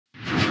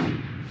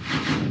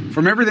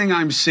from everything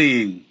I'm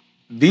seeing,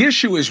 the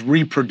issue is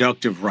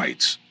reproductive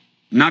rights,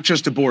 not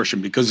just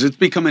abortion, because it's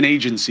become an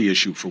agency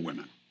issue for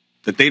women,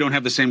 that they don't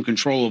have the same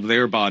control of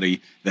their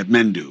body that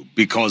men do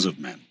because of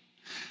men.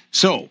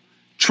 So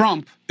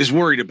Trump is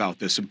worried about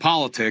this. In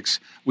politics,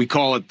 we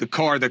call it the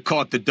car that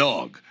caught the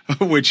dog,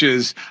 which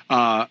is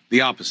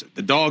the opposite,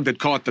 the dog that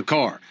caught the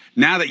car.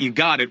 Now that you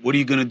got it, what are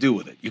you going to do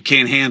with it? You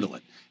can't handle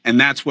it. And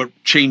that's what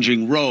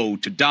changing Roe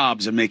to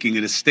Dobbs and making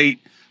it a state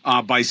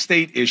by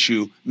state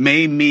issue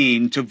may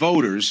mean to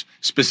voters,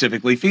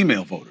 specifically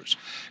female voters.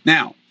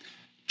 Now,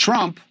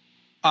 Trump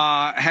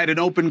had an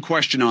open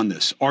question on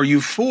this. Are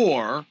you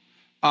for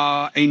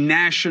a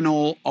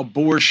national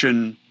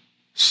abortion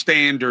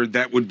standard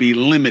that would be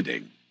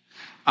limiting?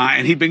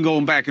 And he'd been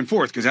going back and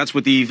forth because that's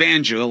what the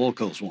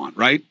evangelicals want,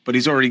 right? But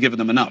he's already given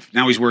them enough.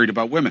 Now he's worried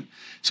about women.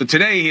 So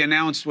today he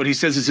announced what he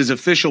says is his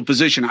official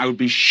position. I would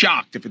be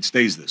shocked if it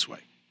stays this way.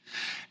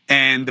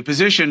 And the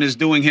position is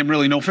doing him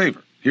really no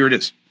favor. Here it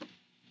is.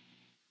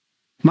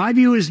 My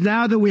view is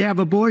now that we have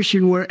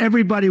abortion where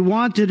everybody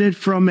wanted it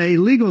from a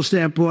legal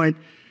standpoint,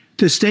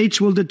 the states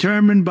will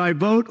determine by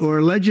vote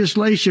or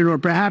legislation or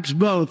perhaps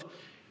both.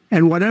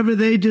 And whatever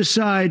they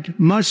decide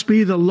must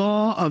be the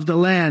law of the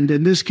land.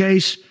 In this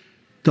case,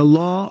 the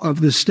law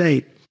of the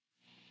state.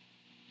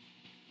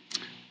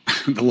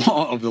 The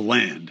law of the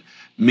land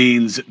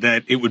means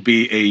that it would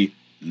be a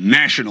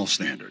national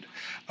standard.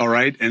 All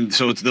right. And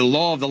so it's the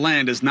law of the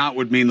land does not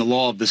would mean the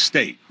law of the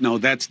state. No,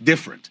 that's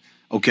different.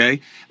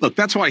 OK, look,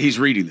 that's why he's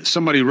reading this.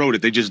 Somebody wrote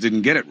it. They just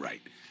didn't get it right.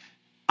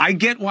 I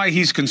get why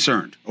he's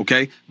concerned.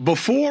 OK,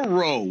 before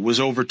Roe was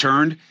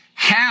overturned,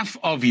 half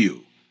of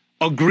you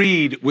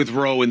agreed with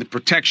Roe in the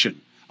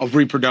protection of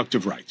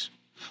reproductive rights.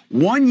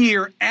 1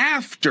 year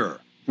after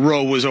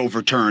Roe was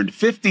overturned,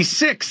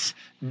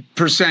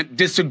 56%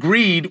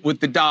 disagreed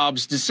with the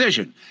Dobbs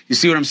decision. You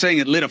see what I'm saying?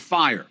 It lit a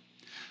fire.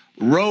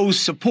 Roe's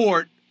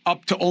support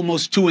up to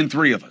almost 2 in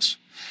 3 of us.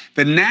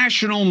 The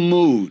national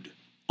mood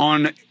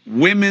on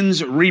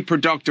women's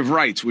reproductive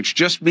rights, which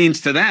just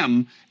means to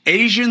them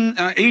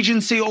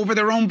agency over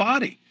their own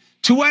body.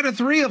 2 out of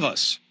 3 of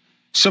us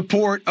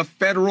support a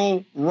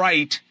federal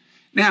right.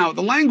 Now,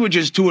 the language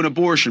is to an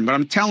abortion, but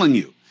I'm telling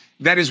you,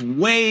 that is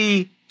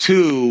way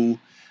too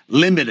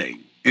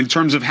limiting in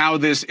terms of how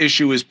this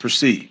issue is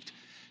perceived.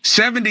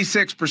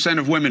 76%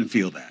 of women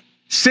feel that.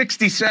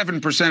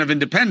 67% of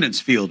independents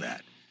feel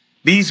that.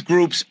 These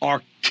groups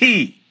are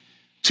key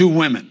to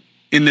women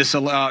in this,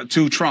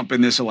 to Trump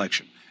in this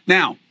election.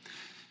 Now,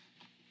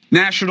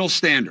 national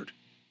standard.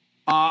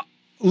 A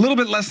little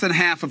bit less than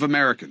half of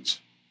Americans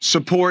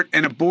support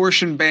an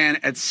abortion ban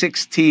at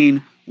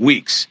 16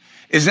 weeks.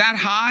 Is that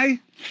high?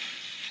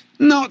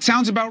 No, it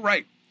sounds about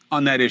right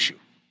on that issue.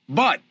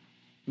 But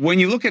when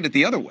you look at it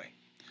the other way,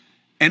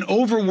 an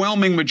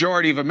overwhelming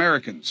majority of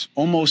Americans,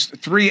 almost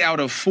 3 out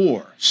of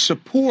 4,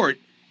 support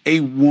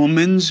a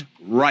woman's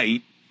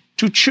right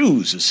to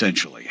choose,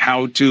 essentially,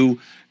 how to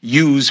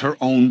use her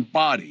own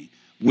body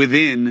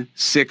within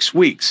 6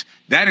 weeks.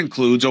 That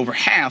includes over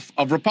half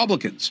of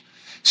Republicans.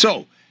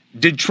 So,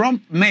 did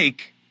Trump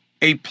make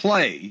a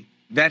play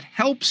that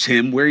helps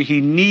him where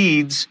he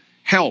needs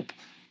help?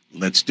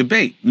 Let's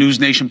debate.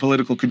 NewsNation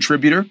political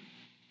contributor,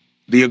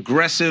 the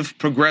aggressive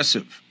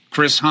progressive,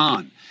 Chris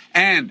Hahn,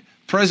 and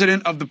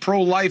president of the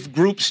pro-life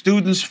group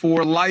Students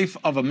for Life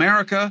of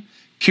America,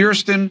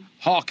 Kristan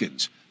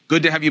Hawkins.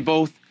 Good to have you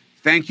both.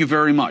 Thank you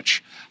very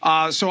much.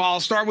 So I'll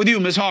start with you,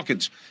 Ms.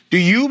 Hawkins. Do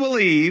you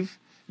believe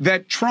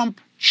that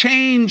Trump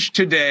changed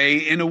today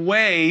in a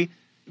way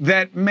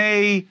that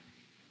may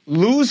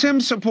lose him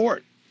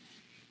support?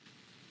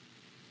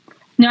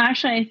 No,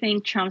 actually, I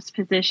think Trump's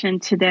position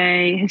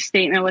today, his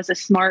statement was a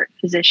smart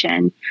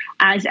position,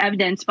 as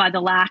evidenced by the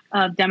lack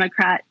of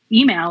Democrat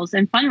emails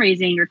and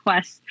fundraising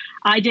requests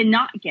I did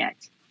not get.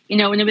 You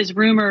know, when it was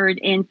rumored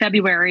in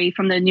February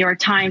from the New York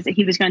Times that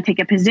he was going to take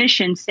a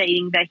position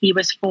stating that he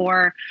was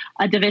for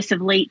a divisive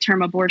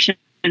late-term abortion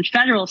and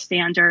federal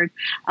standard,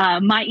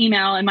 my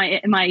email and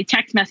my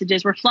text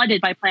messages were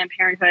flooded by Planned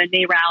Parenthood and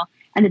NARAL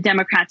and the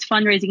Democrats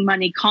fundraising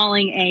money,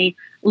 calling a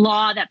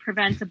law that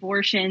prevents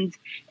abortions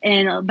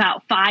in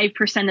about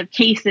 5% of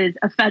cases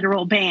a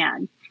federal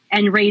ban,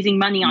 and raising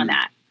money on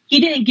that.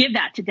 He didn't give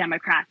that to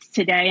Democrats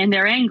today, and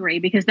they're angry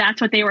because that's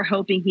what they were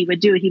hoping he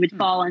would do. He would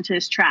fall into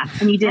this trap,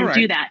 and he didn't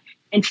do that.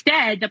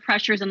 Instead, the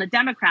pressure is on the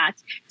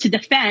Democrats to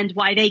defend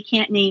why they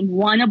can't name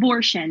one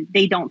abortion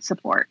they don't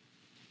support.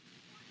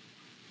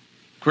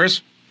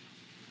 Chris?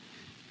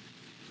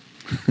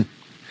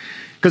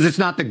 Because it's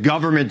not the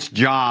government's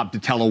job to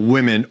tell a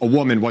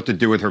woman what to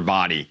do with her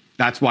body.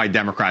 That's why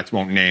Democrats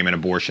won't name an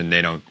abortion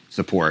they don't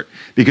support.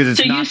 Because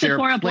it's not their place. So you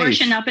support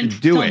abortion up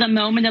until the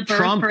moment of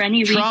birth for any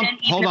reason, even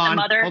if the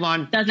mother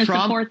doesn't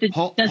support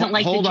doesn't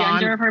like the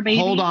gender of her baby?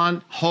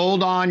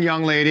 Hold on,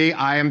 young lady.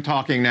 I am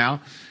talking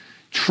now.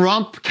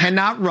 Trump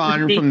cannot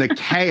run from the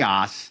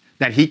chaos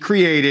that he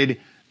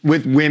created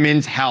with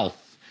women's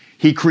health.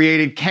 He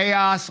created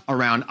chaos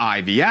around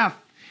IVF.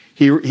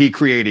 He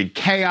created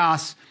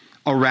chaos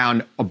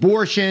around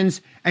abortions.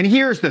 And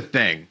here's the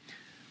thing.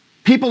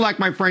 people like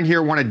my friend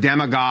here want to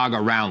demagogue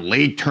around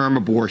late-term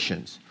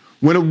abortions.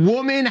 When a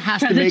woman has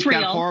to make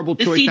that horrible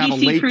choice to have a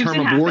late-term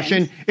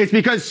abortion, it's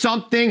because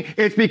something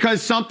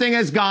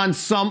has gone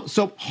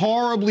so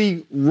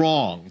horribly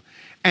wrong.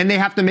 And they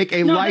have to make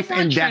a life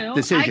and death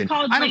decision.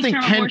 I don't think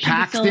Ken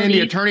Paxton, the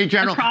Attorney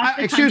General,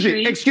 excuse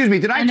me,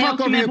 did I talk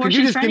over you? Could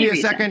you just give me a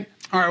second?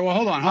 All right, well,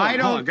 hold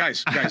on,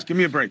 guys, give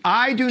me a break.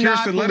 I do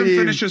not believe... let him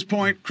finish his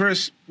point.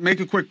 Chris,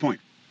 make a quick point.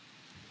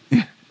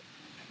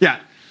 Yeah.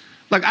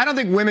 Look, I don't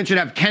think women should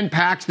have Ken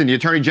Paxton, the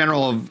Attorney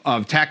General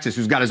of Texas,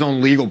 who's got his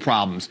own legal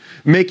problems,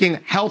 making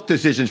health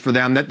decisions for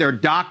them that their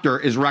doctor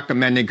is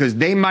recommending because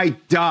they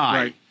might die.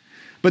 Right.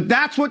 But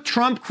that's what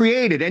Trump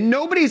created. And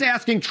nobody's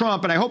asking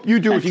Trump, and I hope you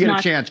do if you get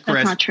a chance, Chris.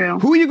 That's not true.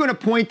 Who are you going to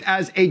appoint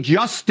as a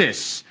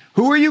justice?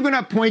 Who are you going to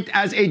appoint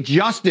as a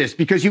justice?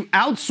 Because you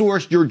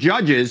outsourced your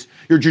judges,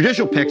 your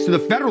judicial picks to the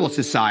Federalist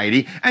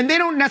Society, and they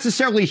don't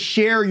necessarily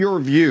share your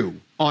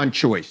view on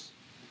choice.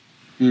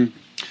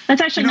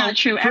 That's actually not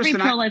true. Every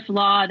pro-life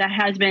law that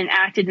has been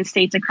enacted in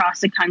states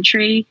across the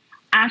country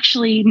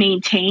actually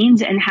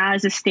maintains and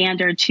has a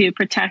standard to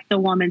protect the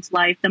woman's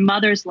life, the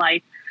mother's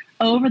life,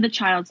 over the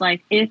child's life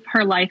if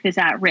her life is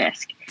at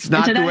risk. It's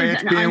not the way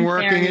it's being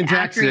working in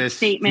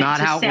Texas. It's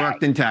not how it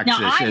worked in Texas,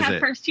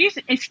 is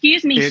it?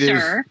 Excuse me, it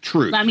sir.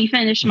 Let me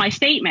finish my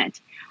statement.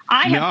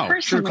 I have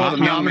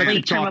personally known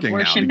late-term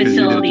abortion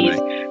facilities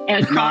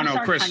across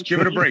our country.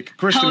 Give it a break.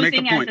 Kristen, make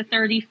a point. As a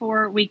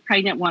 34-week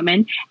pregnant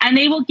woman, and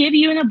they will give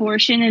you an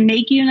abortion and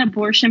make you an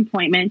abortion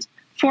appointment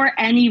for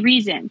any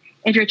reason.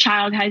 If your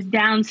child has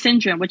Down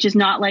syndrome, which is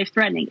not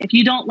life-threatening, if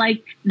you don't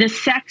like the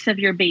sex of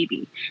your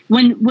baby.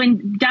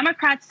 When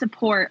Democrats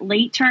support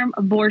late-term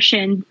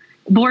abortions,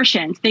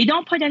 they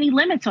don't put any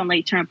limits on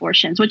late-term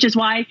abortions, which is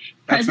why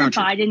President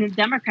Biden and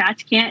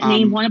Democrats can't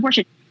name one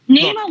abortion.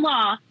 Name a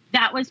law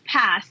that was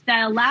passed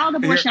that allowed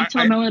abortion up to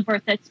the moment of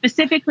birth that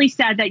specifically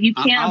said that you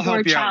can't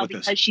abort a child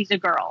because she's a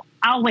girl.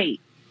 I'll wait.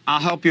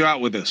 I'll help you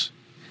out with this.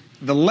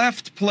 The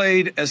left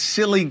played a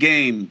silly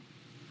game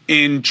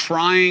in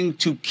trying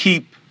to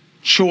keep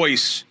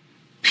choice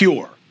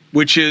pure,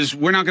 which is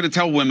we're not going to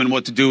tell women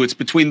what to do. It's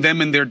between them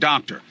and their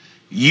doctor.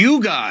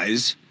 You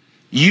guys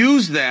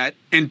used that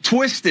and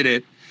twisted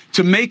it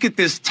to make it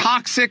this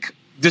toxic,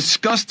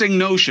 disgusting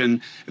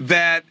notion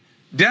that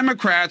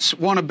Democrats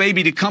want a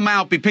baby to come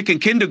out, be picking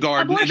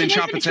kindergarten, and then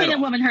chop its head off. Abortion isn't between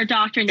a woman and her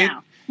doctor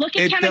now. Look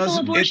at chemical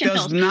abortion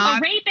pills. A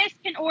rapist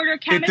can order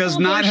chemical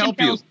abortion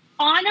pills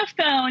on a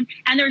phone,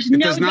 and there's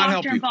no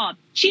doctor involved.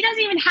 She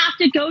doesn't even have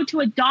to go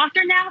to a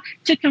doctor now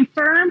to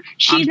confirm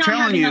she's not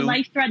having a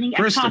life-threatening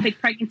ectopic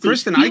pregnancy.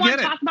 Kristen, I get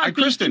it. Talk about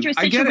dangerous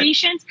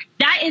situations?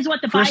 That is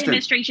what the Biden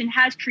administration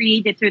has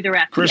created through their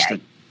FDA.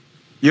 Kristen,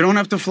 you don't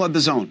have to flood the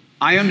zone.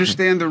 I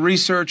understand the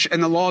research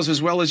and the laws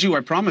as well as you. I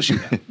promise you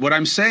that. What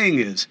I'm saying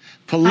is,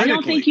 politically... I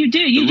don't think you do.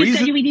 You just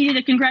said we needed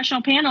a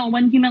congressional panel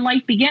when human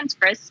life begins,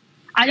 Chris.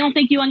 I don't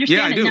think you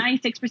understand that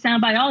 96%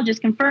 of biologists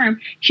confirm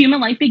human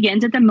life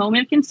begins at the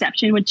moment of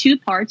conception when two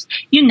parts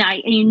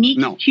unite. A unique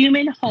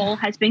human whole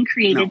has been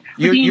created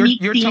with unique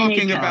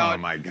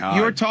DNA code.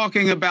 You're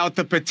talking about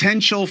the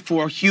potential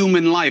for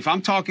human life.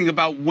 I'm talking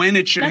about when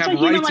it should have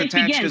rights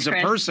attached as a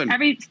person.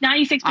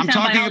 96% I'm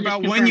talking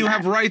about when you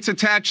have rights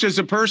attached as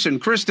a person.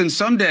 Kristen,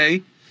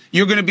 someday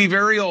you're going to be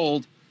very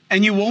old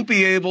and you won't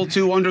be able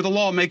to, under the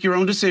law, make your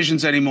own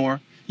decisions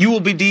anymore. You will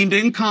be deemed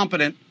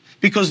incompetent,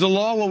 because the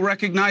law will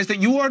recognize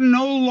that you are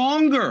no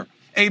longer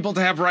able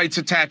to have rights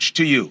attached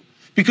to you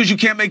because you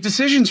can't make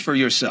decisions for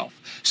yourself.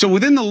 So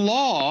within the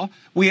law,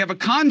 we have a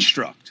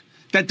construct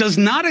that does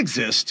not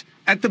exist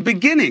at the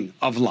beginning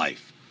of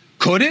life.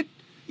 Could it?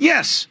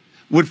 Yes.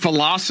 Would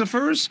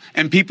philosophers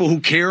and people who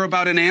care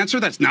about an answer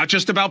that's not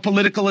just about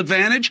political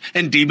advantage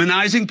and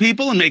demonizing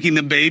people and making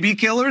them baby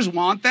killers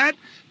want that?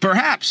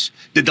 Perhaps.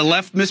 Did the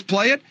left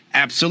misplay it?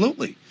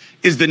 Absolutely.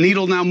 Is the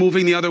needle now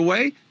moving the other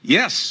way?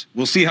 Yes.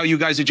 We'll see how you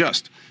guys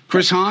adjust.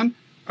 Chris Hahn,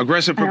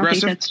 aggressive,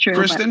 progressive. That's true,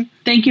 Kristen,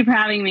 thank you for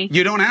having me.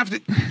 You don't have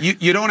to.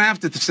 You don't have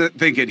to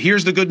think it.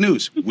 Here's the good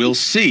news. We'll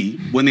see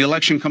when the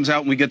election comes out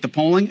and we get the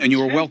polling, and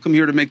you are welcome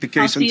here to make the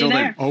case until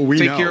then. Oh, we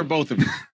Take care of both of you.